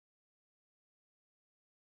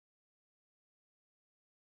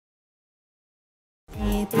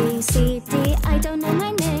B, C, D, I don't know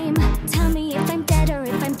my name. Tell me if I'm dead or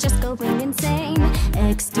if I'm just going insane.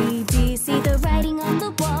 X, D, D, see the writing on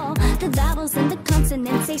the wall. The vowels and the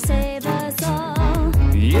consonants, they save us all.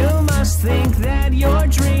 You must think that you're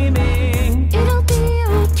dreaming. It'll be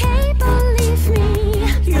okay, believe me.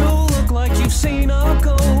 You look like you've seen a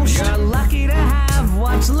ghost. You're lucky to have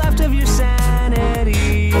what's left of your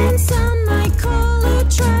sanity. And some might call it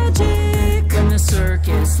tragic. When the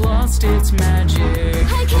circus lost its magic.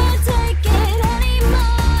 I can't take it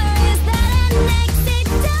anymore. Is that an exit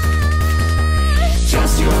door?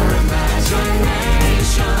 Just your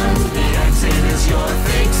imagination. The exit is your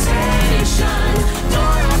fixation.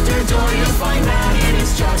 Door after door you'll find that it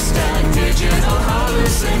is just a digital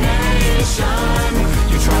hallucination.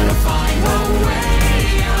 You try to find a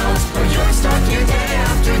way out, but you're stuck here day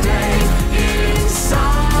after day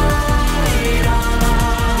inside a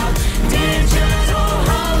digital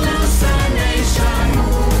hallucination.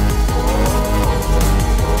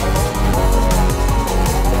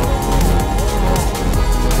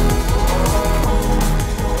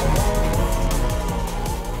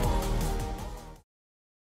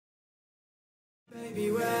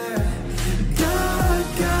 Baby, we're God,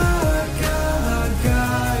 God, God,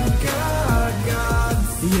 God, God, God.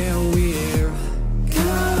 Yeah, we